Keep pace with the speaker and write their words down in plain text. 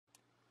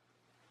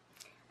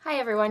Hi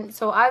everyone,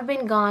 so I've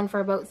been gone for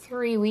about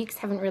 3 weeks,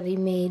 haven't really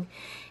made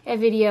a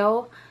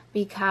video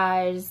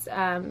because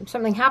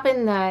something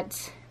happened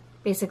that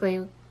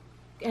basically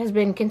has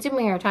been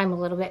consuming our time a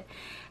little bit,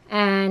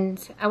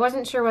 and I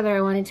wasn't sure whether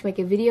I wanted to make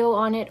a video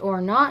on it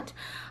or not.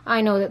 I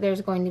know that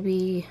there's going to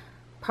be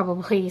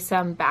probably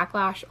some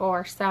backlash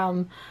or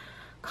some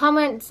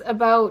comments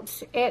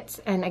about it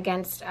and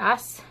against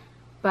us,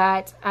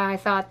 but I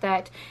thought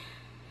that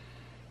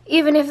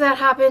even if that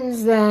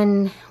happens,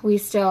 then we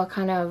still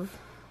kind of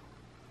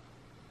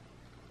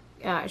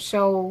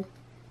show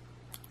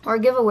or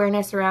give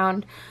awareness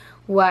around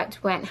what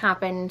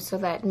happened so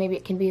that maybe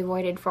it can be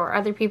avoided for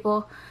other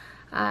people.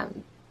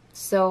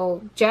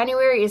 So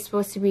January is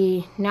supposed to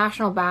be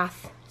National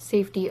Bath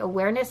Safety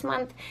Awareness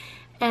Month,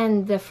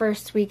 and the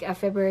first week of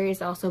February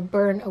is also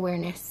Burn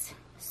Awareness.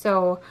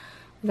 So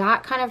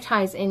that kind of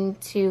ties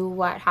into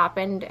what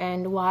happened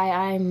and why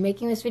I'm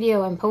making this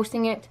video and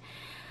posting it.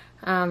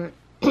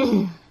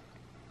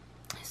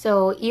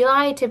 So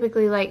Eli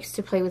typically likes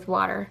to play with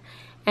water.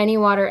 Any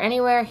water,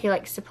 anywhere, he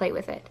likes to play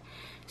with it.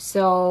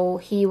 So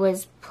he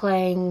was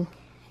playing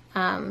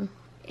trying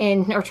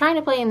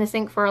to play in the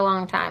sink for a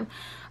long time,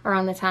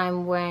 around the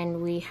time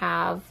when we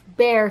have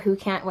Bear, who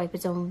can't wipe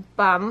his own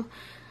bum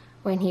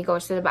when he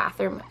goes to the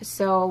bathroom.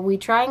 So we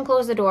try and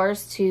close the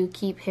doors to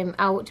keep him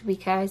out,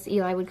 because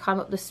Eli would climb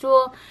up the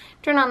stool,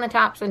 turn on the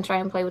taps, and try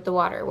and play with the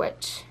water,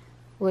 which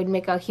would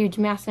make a huge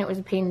mess, and it was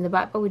a pain in the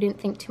butt, but we didn't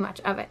think too much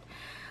of it.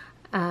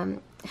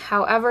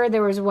 However,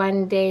 there was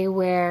one day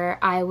where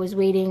I was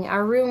waiting.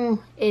 Our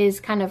room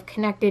is kind of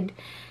connected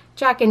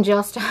Jack and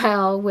Jill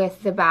style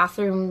with the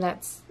bathroom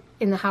that's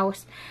in the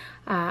house.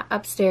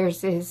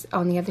 Upstairs is,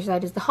 on the other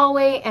side is the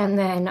hallway, and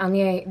then on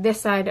this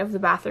side of the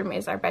bathroom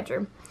is our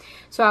bedroom.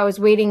 So I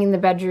was waiting in the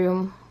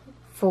bedroom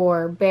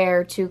for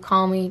Bear to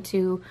call me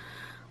to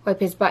wipe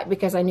his butt,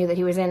 because I knew that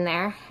he was in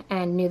there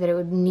and knew that it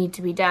would need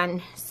to be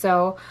done.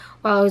 So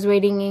while I was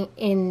waiting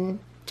in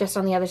just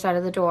on the other side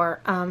of the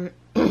door,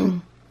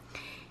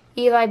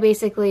 Eli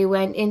basically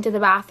went into the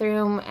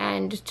bathroom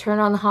and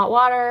turned on the hot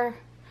water.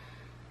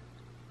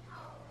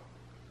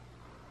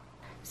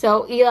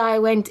 So Eli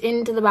went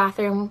into the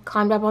bathroom,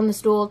 climbed up on the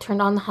stool, turned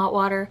on the hot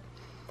water,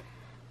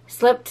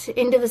 slipped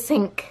into the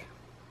sink,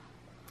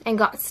 and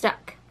got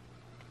stuck.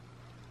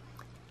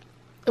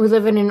 We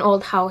live in an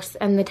old house,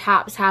 and the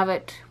taps have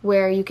it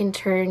where you can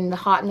turn the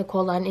hot and the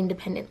cold on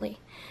independently.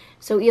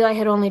 So Eli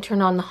had only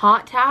turned on the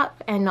hot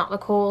tap and not the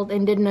cold,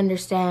 and didn't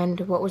understand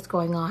what was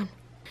going on.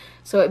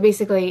 So it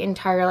basically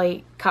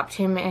entirely cupped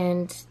him,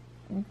 and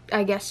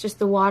I guess just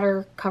the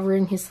water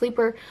covering his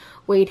sleeper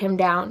weighed him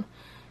down,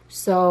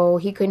 so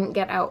he couldn't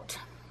get out.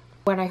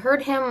 When I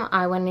heard him,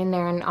 I went in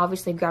there and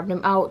obviously grabbed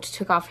him out,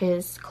 took off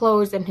his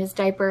clothes and his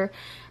diaper,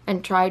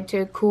 and tried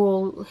to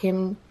cool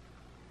him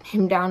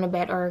down a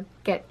bit, or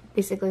get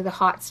basically the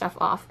hot stuff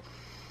off.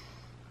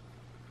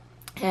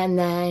 And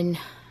then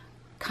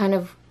kind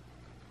of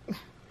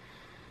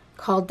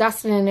called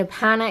Dustin in a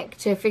panic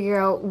to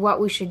figure out what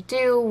we should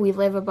do. We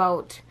live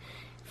about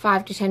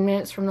 5 to 10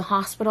 minutes from the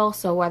hospital,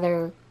 so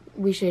whether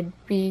we should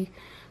be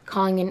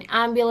calling an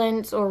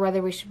ambulance or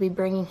whether we should be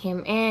bringing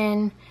him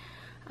in.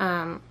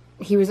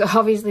 He was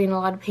obviously in a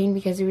lot of pain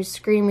because he was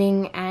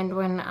screaming, and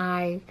when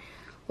I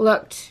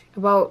looked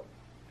about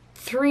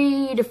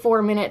 3 to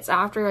 4 minutes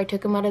after I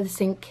took him out of the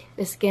sink,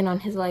 the skin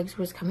on his legs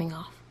was coming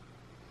off.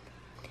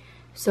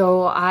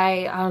 So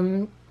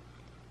I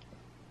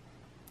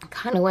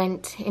kind of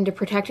went into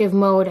protective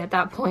mode at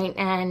that point,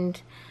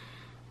 and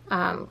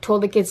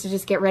told the kids to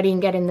just get ready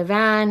and get in the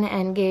van,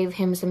 and gave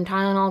him some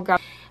Tylenol,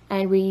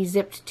 and we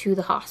zipped to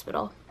the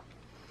hospital.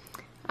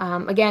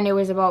 Again, it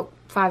was about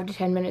 5 to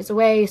 10 minutes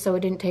away, so it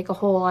didn't take a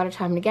whole lot of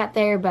time to get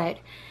there, but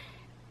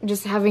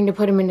just having to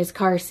put him in his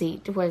car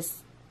seat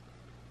was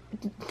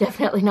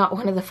definitely not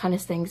one of the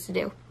funnest things to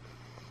do.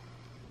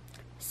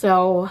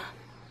 So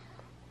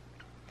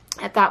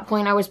at that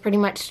point, I was pretty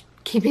much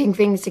keeping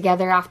things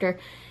together after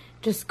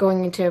just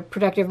going into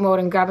protective mode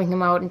and grabbing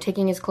him out and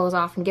taking his clothes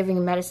off and giving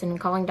him medicine and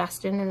calling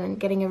Dustin and then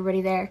getting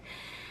everybody there.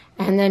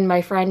 And then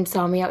my friend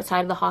saw me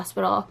outside of the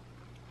hospital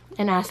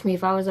and asked me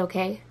if I was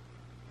okay.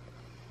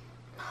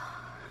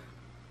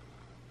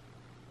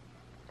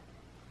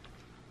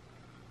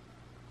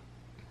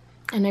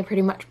 And I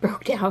pretty much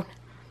broke down.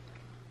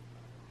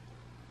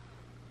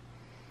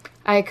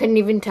 I couldn't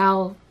even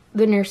tell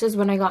the nurses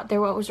when I got there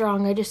what was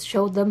wrong. I just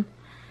showed them,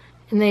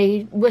 and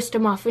they whisked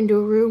him off into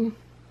a room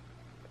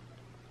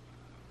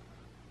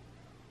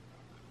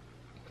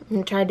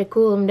and tried to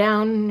cool him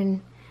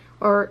down,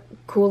 or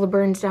cool the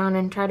burns down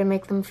and try to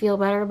make them feel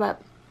better,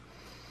 but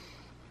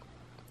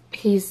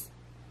he's,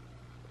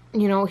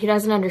 he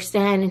doesn't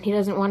understand, and he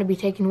doesn't want to be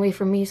taken away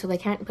from me, so they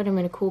can't put him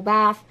in a cool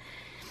bath.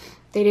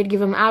 They did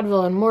give him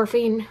Advil and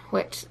morphine,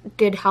 which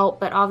did help,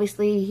 but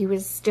obviously he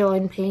was still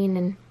in pain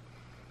and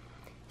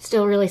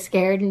still really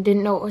scared and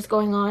didn't know what was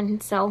going on.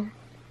 So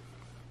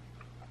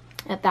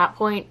at that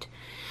point,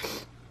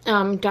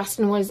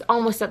 Dustin was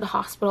almost at the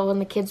hospital, and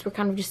the kids were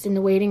kind of just in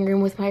the waiting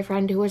room with my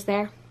friend who was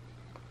there.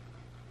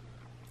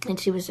 And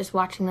she was just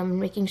watching them and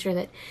making sure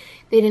that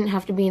they didn't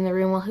have to be in the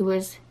room while he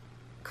was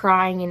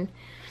crying.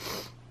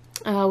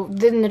 And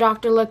then the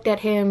doctor looked at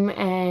him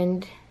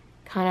and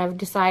kind of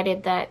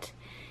decided that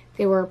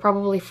they were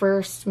probably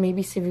first,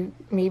 maybe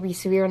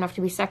severe enough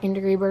to be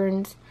second-degree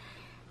burns.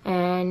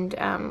 And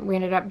we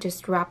ended up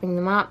just wrapping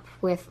them up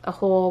with a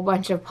whole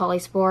bunch of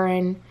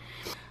polysporin.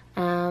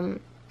 And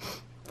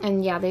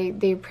yeah,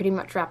 they pretty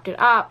much wrapped it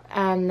up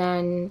and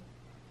then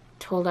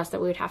told us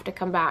that we would have to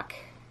come back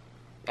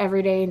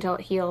every day until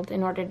it healed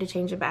in order to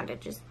change the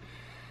bandages.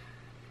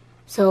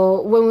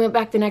 So when we went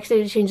back the next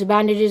day to change the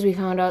bandages, we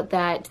found out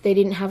that they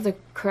didn't have the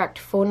correct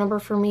phone number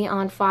for me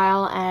on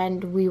file,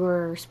 and we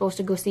were supposed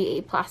to go see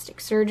a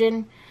plastic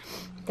surgeon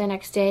the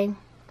next day.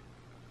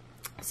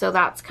 So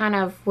that's kind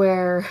of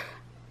where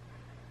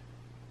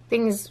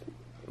things,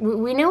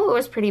 we knew it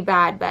was pretty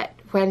bad, but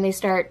when they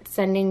start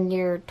sending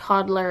your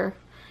toddler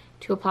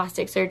to a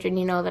plastic surgeon,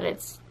 you know that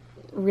it's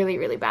really,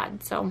 really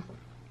bad. So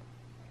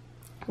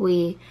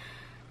we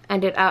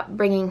ended up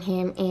bringing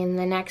him in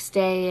the next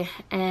day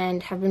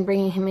and have been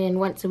bringing him in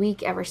once a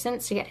week ever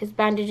since to get his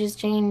bandages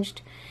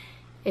changed.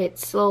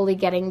 It's slowly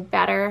getting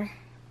better,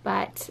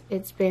 but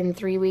it's been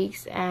 3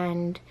 weeks,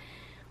 and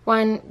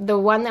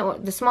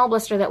the small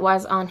blister that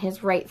was on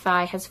his right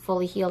thigh has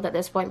fully healed at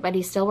this point, but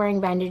he's still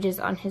wearing bandages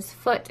on his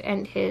foot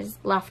and his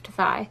left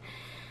thigh.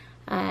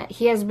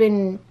 He has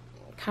been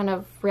kind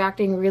of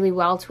reacting really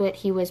well to it.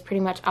 He was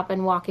pretty much up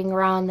and walking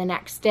around the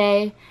next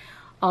day,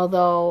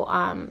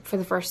 although for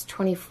the first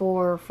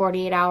 24 or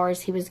 48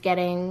 hours he was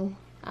getting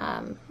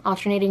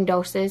alternating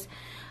doses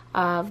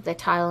of the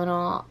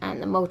Tylenol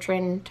and the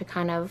Motrin to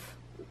kind of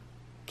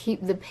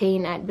keep the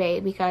pain at bay,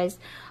 because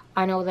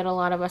I know that a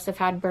lot of us have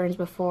had burns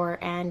before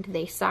and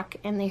they suck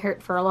and they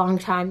hurt for a long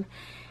time,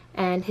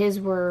 and his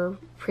were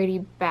pretty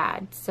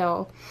bad.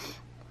 So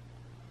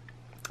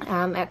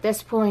at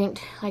this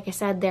point, like I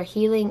said, they're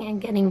healing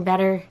and getting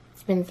better.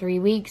 It's been 3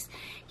 weeks.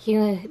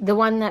 The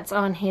one that's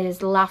on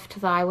his left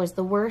thigh was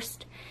the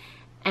worst,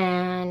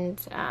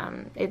 and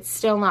it's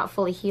still not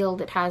fully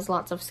healed. It has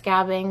lots of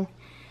scabbing,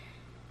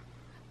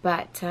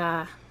 but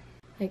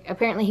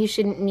apparently he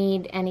shouldn't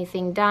need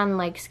anything done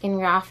like skin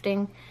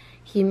grafting.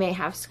 He may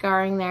have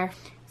scarring there.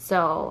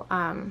 So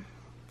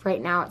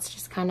right now it's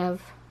just kind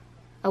of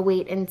a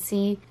wait and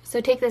see. So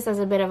take this as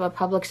a bit of a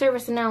public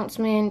service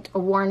announcement, a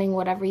warning,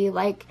 whatever you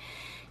like,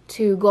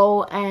 to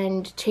go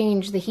and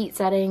change the heat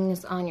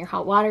settings on your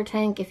hot water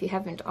tank if you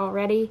haven't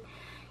already.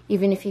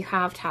 Even if you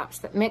have taps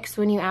that mix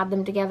when you add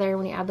them together,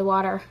 when you add the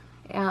water,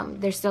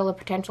 there's still a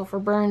potential for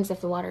burns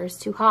if the water is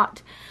too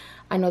hot.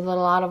 I know that a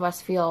lot of us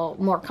feel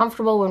more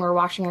comfortable when we're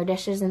washing our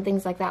dishes and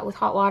things like that with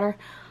hot water,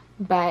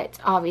 but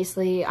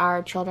obviously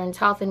our children's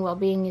health and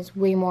well-being is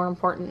way more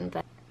important.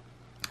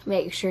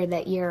 Make sure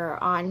that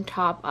you're on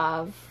top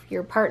of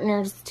your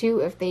partners too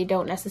if they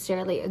don't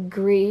necessarily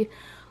agree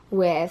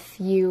with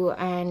you,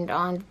 and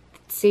on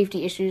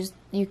safety issues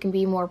you can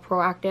be more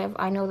proactive.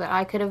 I know that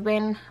I could have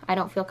been. I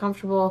don't feel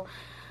comfortable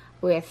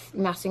with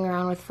messing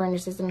around with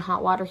furnaces and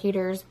hot water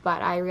heaters,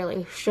 but I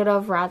really should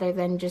have, rather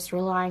than just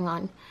relying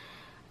on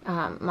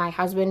my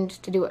husband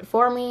to do it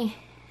for me.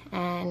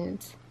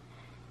 And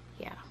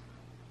yeah,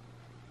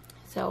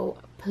 so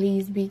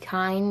please be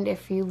kind.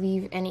 If you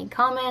leave any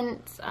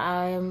comments,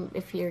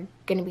 if you're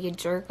gonna be a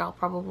jerk, I'll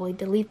probably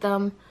delete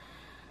them.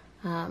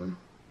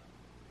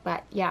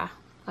 But yeah,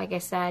 like I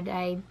said,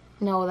 I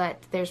know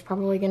that there's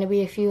probably gonna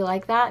be a few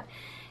like that,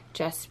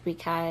 just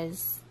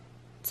because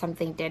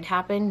something did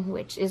happen,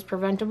 which is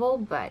preventable,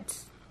 but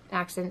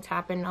accidents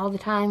happen all the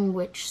time,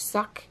 which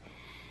suck.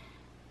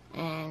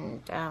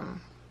 And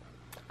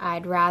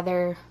I'd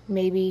rather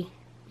maybe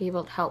be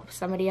able to help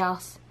somebody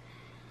else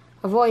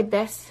avoid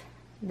this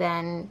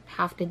than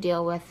have to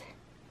deal with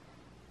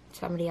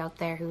somebody out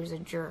there who's a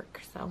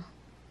jerk. So